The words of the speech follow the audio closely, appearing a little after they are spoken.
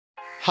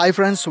Hi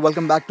friends,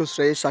 welcome back to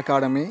Sresh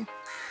Academy.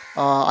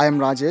 I am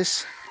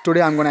Rajesh.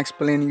 Today I'm going to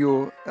explain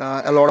you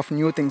a lot of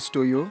new things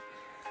to you.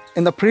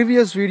 In the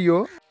previous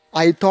video,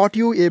 I taught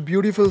you a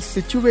beautiful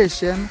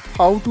situation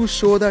how to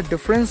show the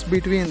difference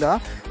between the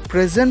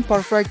present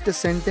perfect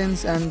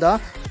sentence and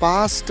the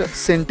past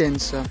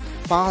sentence,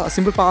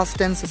 simple past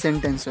tense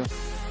sentence.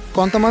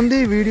 కొంతమంది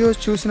videos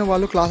చూసిన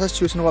వాళ్ళు classes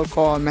చూసిన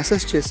వాళ్ళు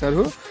message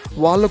చేశారు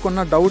వాళ్ళకున్న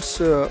doubts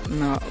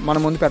మన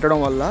ముందు పెట్టడం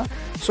వల్ల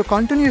సో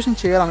కంటిన్యూషన్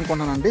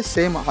చేయాలనుకుంటున్నానండి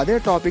సేమ్ అదే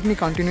టాపిక్ని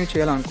కంటిన్యూ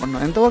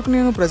చేయాలనుకుంటున్నాను ఎంతవరకు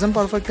నేను present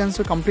perfect tense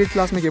complete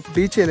class మీకు ఎప్పుడు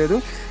టీచ్ చేయలేదు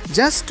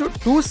జస్ట్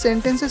 2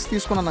 సెంటెన్సెస్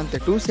తీసుకున్నాను అంతే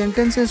 2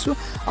 సెంటెన్సెస్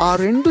ఆ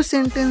 2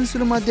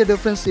 సెంటెన్సుల మధ్య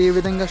డిఫరెన్స్ ఏ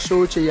విధంగా షో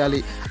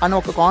చేయాలి అని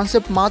ఒక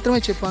కాన్సెప్ట్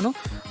మాత్రమే చెప్పాను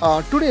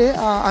today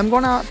I'm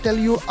gonna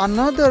tell you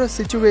another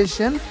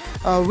situation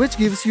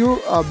which gives you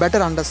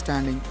better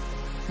understanding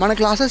మన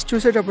క్లాసెస్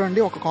చూసేటప్పుడు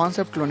అండి ఒక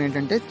కాన్సెప్ట్లో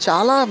ఏంటంటే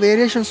చాలా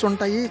వేరియేషన్స్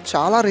ఉంటాయి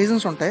చాలా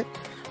రీజన్స్ ఉంటాయి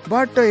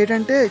బట్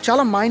ఏంటంటే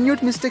చాలా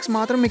మైన్యూట్ మిస్టేక్స్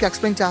మాత్రం మీకు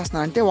ఎక్స్ప్లెయిన్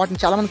చేస్తున్నాను అంటే వాటిని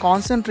చాలామంది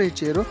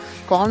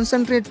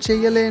కాన్సన్ట్రేట్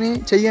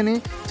చెయ్యని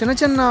చిన్న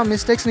చిన్న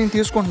మిస్టేక్స్ నేను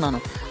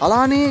తీసుకుంటున్నాను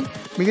అలానే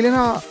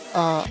మిగిలిన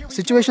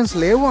సిచ్యువేషన్స్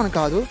లేవు అని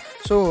కాదు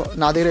సో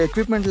నా దగ్గర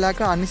ఎక్విప్మెంట్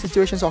లేక అన్ని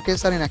సిచ్యువేషన్స్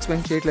ఒకేసారి నేను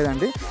ఎక్స్ప్లెయిన్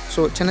చేయట్లేదండి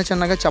సో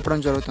చిన్నగా చెప్పడం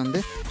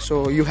జరుగుతుంది so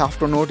you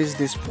have to notice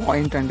this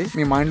point అండి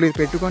మీ మైండ్లో ఇది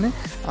పెట్టుకొని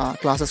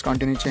క్లాసెస్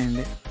కంటిన్యూ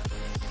చేయండి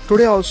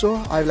Today also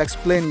I will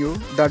explain you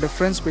the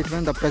difference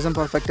between the present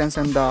perfect tense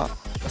and the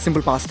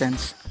simple past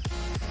tense.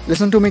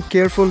 Listen to me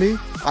carefully.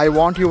 I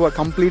want your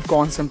complete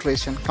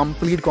concentration.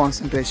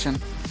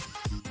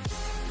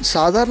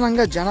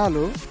 సాధారణంగా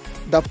జనాలు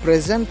the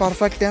present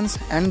perfect tense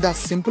and the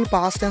simple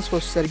past tense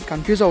వచ్చేసరికి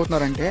confuse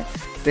అవుతున్నారంటే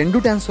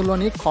 2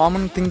 టెన్స్లోని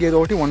common thing ఏదో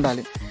ఒకటి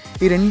ఉండాలి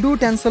ఈ 2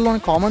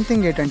 టెన్స్లోని common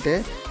thing ఏంటంటే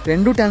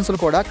 2 టెన్స్లు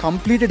కూడా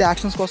completed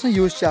actions కోసం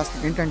యూజ్ చేస్తాం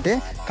ఏంటంటే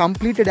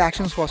కంప్లీటెడ్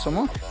యాక్షన్స్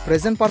కోసము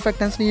ప్రెజెంట్ పర్ఫెక్ట్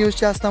టెన్స్ని యూజ్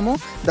చేస్తాము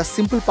ద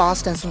సింపుల్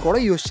పాస్ట్ టెన్స్ని కూడా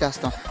యూజ్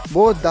చేస్తాం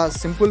both the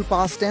simple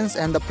past tense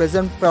and the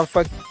present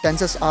perfect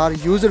tenses are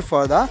used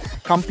for the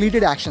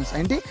completed actions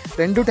ఏంటి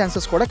 2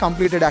 టెన్సెస్ కూడా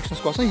కంప్లీటెడ్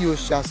యాక్షన్స్ కోసం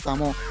యూజ్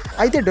చేస్తాము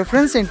అయితే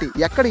డిఫరెన్స్ ఏంటి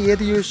ఎక్కడ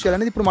ఏది యూజ్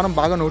చేయాలనేది ఇప్పుడు మనం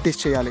బాగా నోటీస్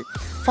చేయాలి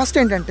ఫస్ట్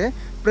ఏంటంటే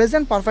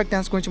ప్రెజెంట్ పర్ఫెక్ట్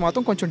టెన్స్ గురించి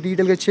మాత్రం కొంచెం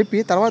డీటెయిల్గా చెప్పి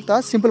తర్వాత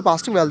సింపుల్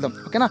పాస్ట్కి వెళ్దాం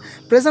ఓకేనా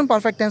ప్రెజెంట్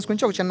పర్ఫెక్ట్ టెన్స్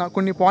గురించి ఒక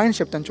కొన్ని పాయింట్స్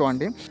చెప్తాను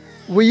చూడండి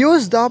we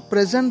use the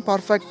present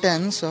perfect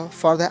tense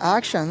for the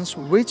actions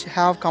which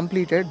have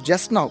completed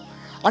just now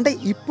అంటే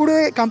ఇప్పుడే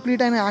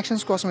కంప్లీట్ అయిన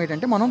యాక్షన్స్ కోసం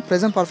ఏంటంటే మనం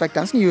ప్రెజెంట్ పర్ఫెక్ట్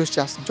టెన్స్ని యూజ్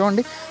చేస్తాం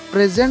చూడండి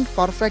ప్రెజెంట్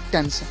పర్ఫెక్ట్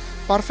టెన్స్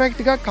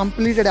పర్ఫెక్ట్గా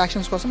కంప్లీటెడ్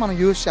యాక్షన్స్ కోసం మనం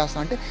యూజ్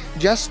చేస్తాం అంటే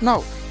జస్ట్ నౌ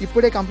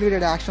ఇప్పుడే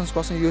కంప్లీటెడ్ యాక్షన్స్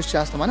కోసం యూజ్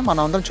చేస్తామని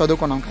మనం అందరం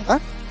చదువుకున్నాం కదా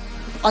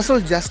అసలు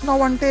జస్ట్ నౌ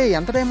అంటే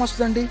ఎంత టైం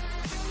వస్తుందండి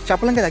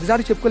చెప్పలేం కదా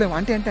ఎగ్జాక్ట్గా చెప్పుకోలేము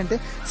అంటే ఏంటంటే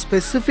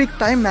స్పెసిఫిక్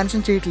టైం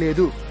మెన్షన్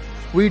చేయట్లేదు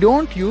we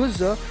don't use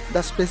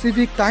the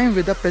specific time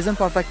with the present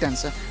perfect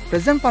tense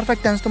present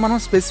perfect టెన్స్తో మనం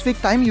స్పెసిఫిక్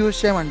టైం యూజ్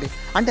చేయమండి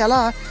అంటే అలా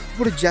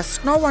ఇప్పుడు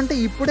జస్ట్ నౌ అంటే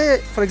ఇప్పుడే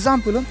for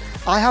example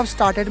I have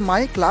started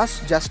my class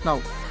just now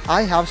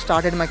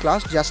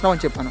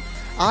అని చెప్పాను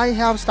I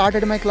have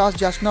started my class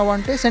just now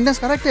అంటే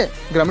సెంటెన్స్ కరెక్టే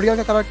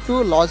గ్రామటికల్గా కరెక్ట్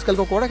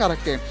లాజికల్గా కూడా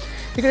కరెక్టే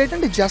ఇక్కడ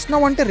ఏంటంటే జస్ట్ నౌ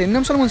అంటే 2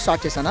 నిమిషాల ముందు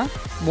స్టార్ట్ చేశానా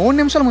 3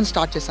 నిమిషాల ముందు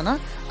స్టార్ట్ చేశానా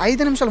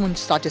 5 నిమిషాల ముందు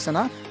స్టార్ట్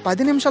చేశానా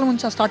 10 నిమిషాల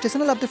ముందు స్టార్ట్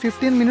చేశానా లేకపోతే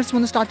 15 మినిట్స్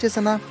ముందు స్టార్ట్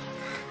చేశానా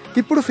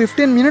ఇప్పుడు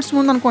 15 మినిట్స్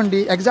ముందు అనుకోండి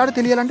ఎగ్జాక్ట్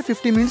తెలియాలంటే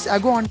 50 మినిట్స్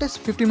అగో అంటే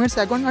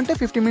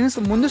 50 మినిట్స్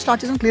ముందు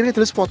స్టార్ట్ చేసిన క్లియర్గా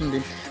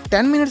తెలిసిపోతుంది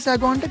 10 మినిట్స్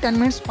అగో అంటే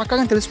 10 మినిట్స్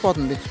పక్కగా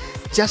తెలిసిపోతుంది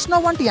జస్ట్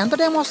నౌ అంటే ఎంత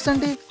టైం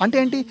వస్తుంది అంటే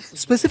ఏంటి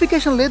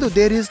స్పెసిఫికేషన్ లేదు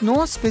there is no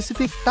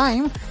specific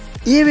time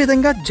ఈ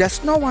విధంగా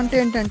జస్ట్ నౌ అంటే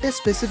ఏంటంటే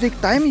స్పెసిఫిక్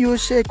టైం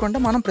యూజ్ చేయకుండా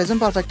మనం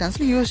ప్రెజెంట్ పర్ఫెక్ట్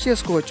టెన్స్ని యూజ్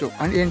చేసుకోవచ్చు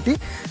అంటే ఏంటి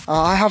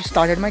I have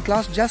started my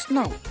class just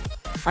now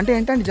అంటే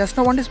ఏంటంటే జస్ట్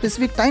నౌ అంటే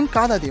స్పెసిఫిక్ టైం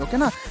కాదు అది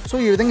ఓకేనా సో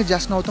ఈ విధంగా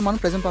జస్ట్ నౌతో మనం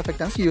ప్రెజెంట్ పర్ఫెక్ట్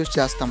టెన్స్ యూజ్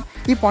చేస్తాం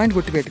ఈ పాయింట్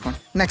గుర్తుపెట్టుకోండి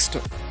నెక్స్ట్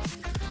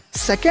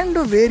సెకండ్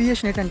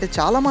వేరియేషన్ ఏంటంటే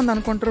చాలామంది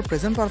అనుకుంటారు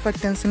ప్రెజెంట్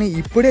పర్ఫెక్ట్ టెన్స్ని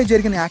ఇప్పుడే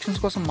జరిగిన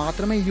యాక్షన్స్ కోసం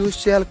మాత్రమే యూజ్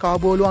చేయాలి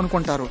కాబోలు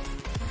అనుకుంటారు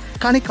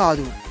కానీ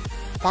కాదు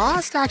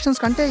పాస్ట్ యాక్షన్స్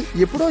కంటే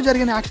ఎప్పుడో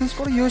జరిగిన యాక్షన్స్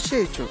కూడా యూజ్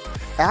చేయొచ్చు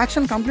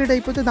యాక్షన్ కంప్లీట్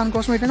అయిపోతే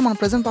దానికోసం ఏంటంటే మనం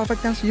ప్రెజెంట్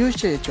పర్ఫెక్ట్ టెన్స్ యూజ్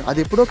చేయొచ్చు అది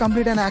ఎప్పుడో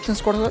కంప్లీట్ అయిన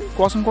యాక్షన్స్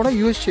కోసం కూడా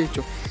యూజ్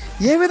చేయొచ్చు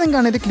ఏ విధంగా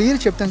అనేది క్లియర్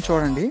చెప్తాను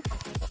చూడండి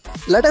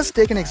let us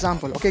take an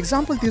example ఒక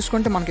ఎగ్జాంపుల్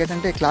తీసుకుంటే మనకి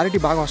ఏంటంటే క్లారిటీ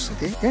బాగా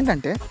వస్తుంది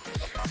ఏంటంటే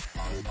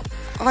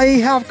I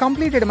have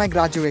completed my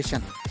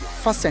graduation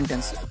first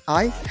sentence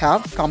I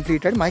have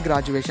completed my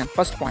graduation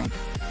first point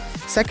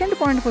second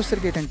పాయింట్కి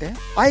వచ్చేసరికి ఏంటంటే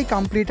I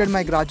completed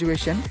my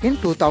graduation in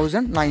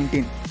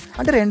 2019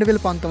 అంటే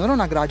 2019లో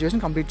నా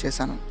గ్రాడ్యుయేషన్ కంప్లీట్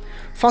చేశాను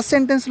ఫస్ట్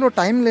సెంటెన్స్లో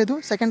టైం లేదు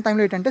సెకండ్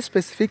టైంలో ఏంటంటే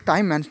స్పెసిఫిక్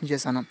టైం మెన్షన్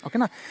చేశాను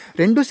ఓకేనా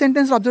 2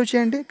 సెంటెన్స్లో అబ్జర్వ్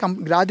చేయండి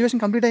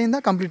గ్రాడ్యుయేషన్ కంప్లీట్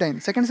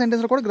అయింది సెకండ్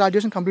సెంటెన్స్లో కూడా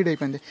గ్రాడ్యుయేషన్ కంప్లీట్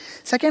అయిపోయింది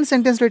సెకండ్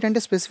సెంటెన్స్లో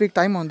ఏంటంటే స్పెసిఫిక్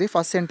టైం ఉంది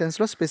ఫస్ట్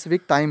సెంటెన్స్లో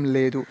స్పెసిఫిక్ టైం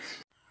లేదు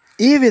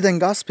ఈ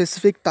విధంగా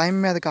స్పెసిఫిక్ టైం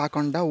మీద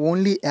కాకుండా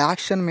ఓన్లీ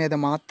యాక్షన్ మీద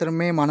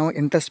మాత్రమే మనం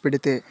ఇంట్రెస్ట్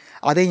పెడితే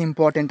అదే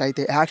ఇంపార్టెంట్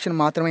అయితే యాక్షన్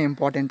మాత్రమే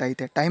ఇంపార్టెంట్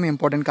అయితే టైం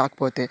ఇంపార్టెంట్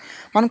కాకపోతే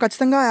మనం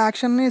ఖచ్చితంగా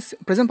యాక్షన్ని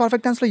ప్రెజెంట్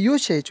పర్ఫెక్ట్ టెన్స్లో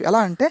యూజ్ చేయొచ్చు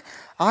ఎలా అంటే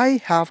I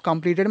have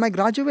completed my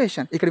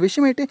graduation ఇక్కడ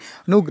విషయం ఏంటి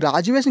నువ్వు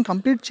గ్రాడ్యుయేషన్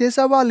కంప్లీట్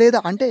చేసావా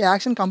లేదా అంటే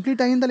యాక్షన్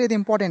కంప్లీట్ అయిందా లేదా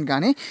ఇంపార్టెంట్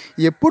కానీ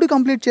ఎప్పుడు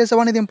కంప్లీట్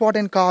చేసావా అనేది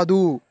ఇంపార్టెంట్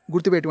కాదు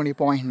గుర్తుపెట్టుకోండి ఈ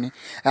పాయింట్ని.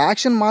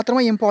 యాక్షన్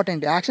మాత్రమే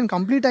ఇంపార్టెంట్. యాక్షన్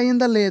కంప్లీట్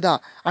అయ్యిందా లేదా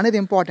అనేది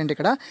ఇంపార్టెంట్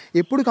ఇక్కడ.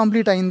 ఎప్పుడు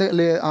కంప్లీట్ అయిందా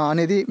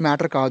అనేది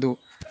మ్యాటర్ కాదు.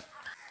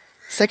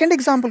 సెకండ్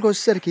ఎగ్జాంపుల్కి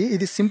వచ్చేసరికి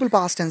ఇది సింపుల్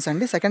పాస్ట్ టెన్స్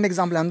అండి. సెకండ్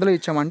ఎగ్జాంపుల్ ఎందులో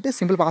ఇచ్చామంటే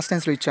సింపుల్ పాస్ట్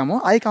టెన్స్లో ఇచ్చాము.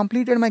 I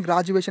completed my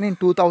graduation in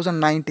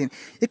 2019.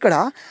 ఇక్కడ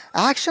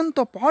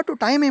యాక్షన్తో పాటు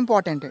టైం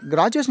ఇంపార్టెంట్.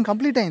 గ్రాడ్యుయేషన్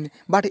కంప్లీట్ అయింది,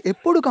 బట్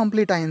ఎప్పుడు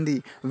కంప్లీట్ అయింది?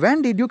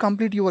 When did you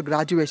complete your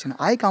graduation?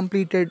 I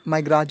completed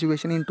my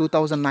graduation in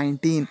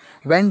 2019.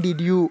 When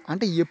did you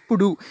అంటే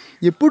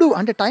ఎప్పుడు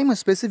అంటే టైం,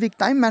 స్పెసిఫిక్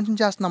టైం మెన్షన్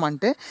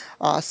చేస్తున్నామంటే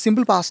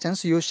సింపుల్ పాస్ట్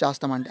టెన్స్ యూజ్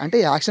చేస్తామంటే. అంటే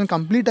యాక్షన్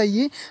కంప్లీట్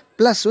అయ్యి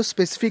ప్లస్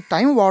స్పెసిఫిక్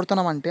టైం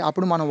వాడుతున్నామంటే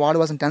అప్పుడు మనం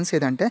వాడవలసిన టెన్స్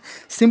ఏదంటే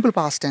సింపుల్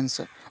పాస్ట్ టెన్స్.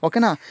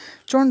 ఓకేనా?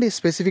 చూడండి,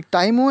 స్పెసిఫిక్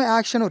టైము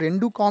యాక్షన్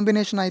రెండు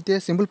కాంబినేషన్ అయితే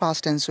simple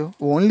past tense,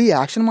 only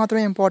action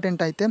మాత్రమే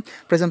ఇంపార్టెంట్ అయితే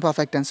ప్రెజెంట్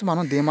పర్ఫెక్ట్ టెన్స్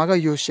మనం ధీమాగా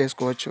యూజ్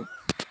చేసుకోవచ్చు.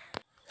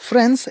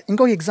 ఫ్రెండ్స్,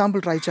 ఇంకొక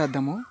ఎగ్జాంపుల్ ట్రై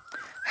చేద్దాము.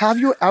 Have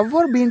you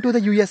ever been to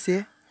the USA?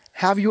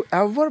 Have you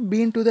ever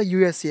been to the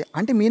USA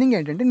అంటే మీనింగ్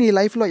ఏంటంటే నీ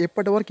లైఫ్లో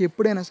ఎప్పటివరకు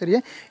ఎప్పుడైనా సరే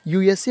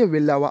యూఎస్ఏ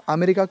వెళ్ళావా,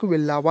 అమెరికాకు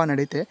వెళ్ళావా అని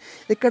అడిగితే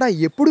ఇక్కడ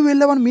ఎప్పుడు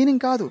వెళ్ళావా అని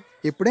మీనింగ్ కాదు.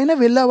 ఎప్పుడైనా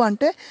వెళ్ళావా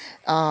అంటే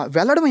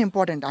వెళ్ళడం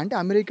ఇంపార్టెంట్. అంటే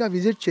అమెరికా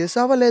విజిట్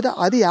చేసావా లేదా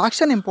అది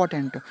యాక్షన్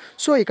ఇంపార్టెంట్.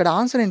 సో ఇక్కడ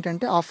ఆన్సర్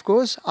ఏంటంటే of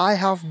course I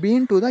have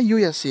been to the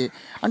USA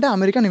అంటే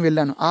అమెరికా నేను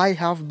వెళ్ళాను. I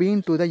have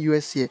been to the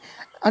USA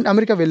అంటే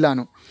అమెరికా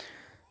వెళ్ళాను.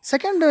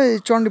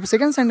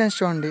 సెకండ్ సెంటెన్స్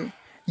చూడండి.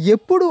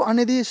 ఎప్పుడు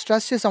అనేది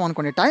స్ట్రెస్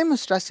చేసామనుకోండి, టైం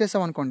స్ట్రెస్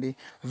చేసామనుకోండి.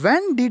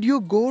 When did you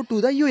go to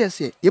the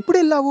USA? ఎప్పుడు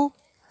వెళ్ళావు?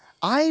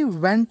 I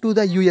went to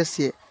the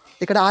USA.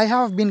 ఇక్కడ ఐ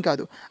హ్యావ్ బీన్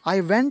కాదు, I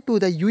went to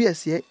the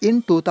USA in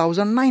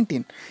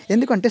 2019.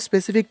 ఎందుకంటే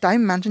స్పెసిఫిక్ టైం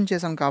మెన్షన్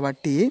చేశాం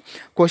కాబట్టి,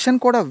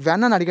 క్వశ్చన్ కూడా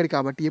వెన్ అని అడిగాడు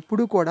కాబట్టి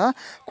ఎప్పుడు కూడా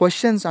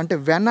క్వశ్చన్స్ అంటే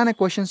వెన్ అనే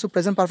క్వశ్చన్స్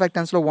ప్రెజెంట్ పర్ఫెక్ట్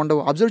టెన్స్లో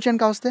ఉండవు. అబ్జర్వ్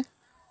చేయండి కావస్తే.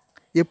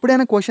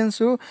 ఎప్పుడైనా క్వశ్చన్స్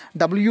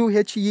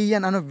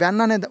WHEN అనే వెన్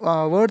అనే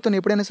వర్డ్తో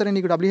ఎప్పుడైనా సరే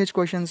నీకు WH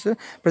క్వశ్చన్స్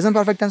ప్రెజెంట్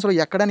పర్ఫెక్ట్ టెన్స్లో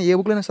ఎక్కడైనా ఏ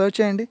బుక్లోనే సెర్చ్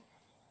చేయండి,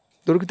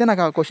 దొరికితే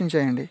నాకు ఆ క్వశ్చన్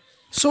చేయండి.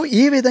 సో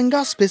ఈ విధంగా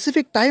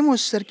స్పెసిఫిక్ టైం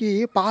వచ్చేసరికి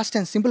past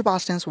tense, simple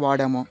past tense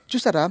వాడాము.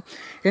 చూసారా?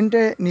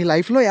 అంటే నీ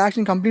లైఫ్లో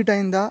యాక్షన్ కంప్లీట్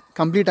అయిందా?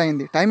 కంప్లీట్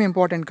అయింది. టైం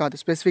ఇంపార్టెంట్ కాదు,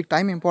 స్పెసిఫిక్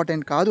టైం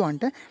ఇంపార్టెంట్ కాదు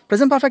అంటే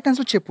ప్రెజెంట్ పర్ఫెక్ట్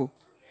టెన్స్లో చెప్పు.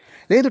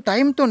 లేదు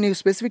టైంతో నీకు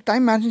స్పెసిఫిక్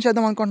టైం మెన్షన్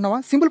చేద్దాం అనుకుంటున్నావా?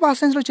 సింపుల్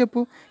పాస్ట్ టెన్స్లో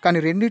చెప్పు. కానీ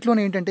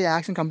రెండిట్లోనే ఏంటంటే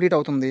యాక్షన్ కంప్లీట్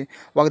అవుతుంది.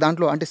 ఒక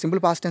దాంట్లో అంటే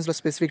simple past టెన్స్లో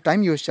specific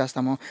time use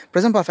చేస్తాము,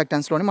 ప్రెజెంట్ పర్ఫెక్ట్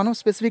టెన్స్లోనే మనం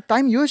స్పెసిఫిక్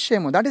టైం యూజ్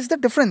చేయము. That is the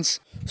difference.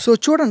 So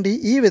చూడండి,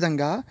 ఈ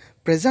విధంగా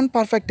present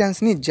perfect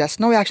టెన్స్ని just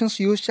now actions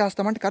use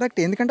చేస్తామంటే కరెక్ట్,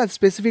 ఎందుకంటే అది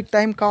స్పెసిఫిక్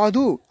టైం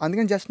కాదు,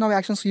 అందుకని జస్ట్ నౌ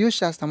యాక్షన్స్ యూజ్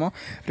చేస్తాము.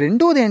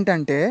 రెండోది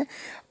ఏంటంటే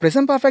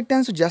present perfect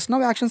tense just now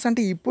actions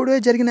అంటే ఇప్పుడే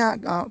జరిగిన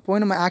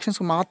పోయిన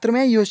యాక్షన్స్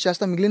మాత్రమే యూజ్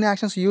చేస్తాం, మిగిలిన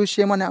యాక్షన్స్ యూజ్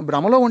చేయమనే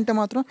భ్రమలో ఉంటే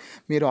మాత్రం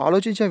మీరు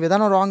ఆలోచించే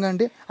విధానం రాంగ్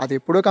అండి. అది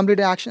ఎప్పుడో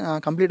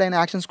కంప్లీట్ అయిన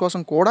యాక్షన్స్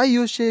కోసం కూడా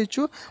యూజ్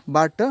చేయొచ్చు.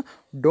 But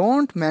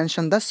don't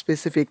mention the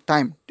specific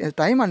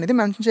time అనేది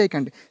మెన్షన్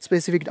చేయకండి.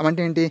 స్పెసిఫిక్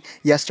అంటే ఏంటి?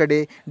 Yesterday,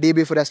 day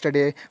before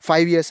yesterday,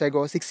 5 years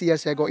ago, 6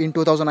 years ago, in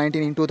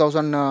 2019, in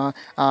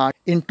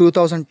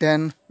 2010,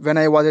 when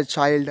I was a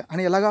child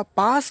అని ఇలాగా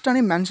పాస్ట్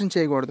అని మెన్షన్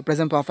చేయకూడదు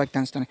ప్రెజెంట్ పర్ఫెక్ట్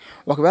టెన్స్ అని.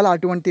 ఒకవేళ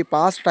అటువంటి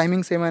పాస్ట్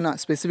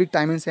స్పెసిఫిక్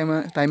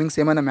టైమింగ్స్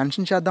ఏమైనా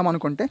మెన్షన్ చేద్దాం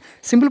అనుకుంటే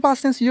సింపుల్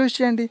పాస్ట్ టెన్స్ యూజ్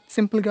చేయండి,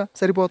 సింపుల్గా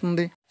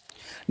సరిపోతుంది.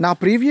 నా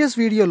ప్రీవియస్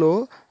వీడియోలో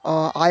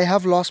I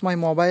have lost my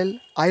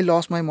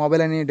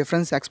mobile అనే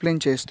డిఫరెన్స్ ఎక్స్ప్లెయిన్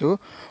చేస్తూ,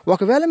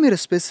 ఒకవేళ మీరు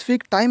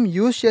స్పెసిఫిక్ టైం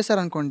యూజ్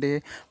చేశారనుకోండి,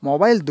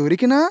 మొబైల్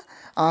దొరికినా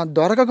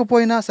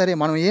దొరకకపోయినా సరే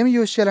మనం ఏం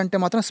యూజ్ చేయాలంటే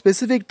మాత్రం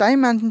స్పెసిఫిక్ టైం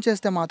మెన్షన్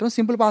చేస్తే మాత్రం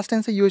సింపుల్ పాస్ట్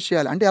టెన్స్ యూజ్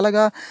చేయాలి. అంటే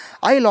ఎలాగా?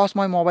 I lost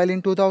my mobile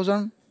in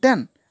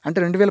 2010 అంటే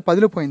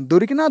 2010లో పోయింది.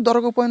 దొరికినా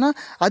దొరకపోయినా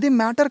అది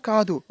మ్యాటర్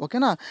కాదు.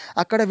 ఓకేనా?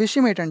 అక్కడ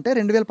విషయం ఏంటంటే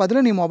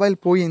 2010లో నీ మొబైల్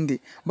పోయింది,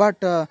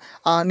 బట్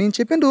నేను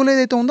చెప్పిన రూల్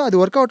ఏదైతే ఉందో అది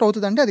వర్కౌట్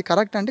అవుతుందంటే అది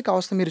కరెక్ట్ అంటే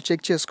కాస్త మీరు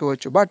చెక్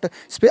చేసుకోవచ్చు. బట్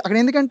అక్కడ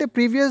ఎందుకంటే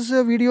ప్రీవియస్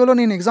వీడియోలో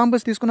నేను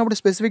ఎగ్జాంపుల్స్ తీసుకున్నప్పుడు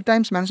స్పెసిఫిక్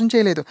టైమ్స్ మెన్షన్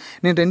చేయలేదు.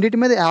 నేను రెండింటి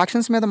మీద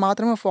యాక్షన్స్ మీద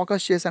మాత్రమే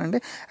ఫోకస్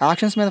చేశానండి.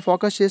 యాక్షన్స్ మీద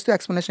ఫోకస్ చేస్తూ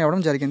ఎక్స్ప్లెనేషన్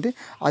ఇవ్వడం జరిగింది.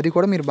 అది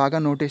కూడా మీరు బాగా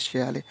నోటీస్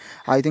చేయాలి.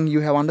 I think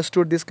you have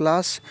understood this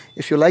class.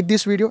 If you like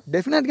this video,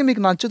 డెఫినెట్గా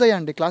మీకు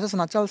నచ్చుతాయండి. క్లాసెస్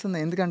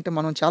నచ్చాల్సిందే, ఎందుకంటే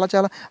మనం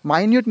చాలా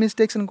మైన్యూట్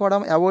మిస్టేక్స్ని కూడా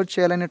అవాయిడ్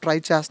చేయాలని ట్రై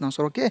చేస్తున్నాం.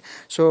 So okay,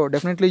 so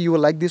definitely you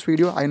will like this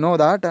video. I know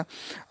that.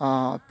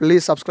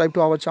 Please subscribe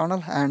to our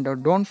channel and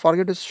don't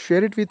forget to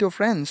share it with your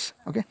friends.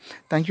 Okay,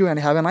 thank you and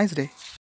have a nice day.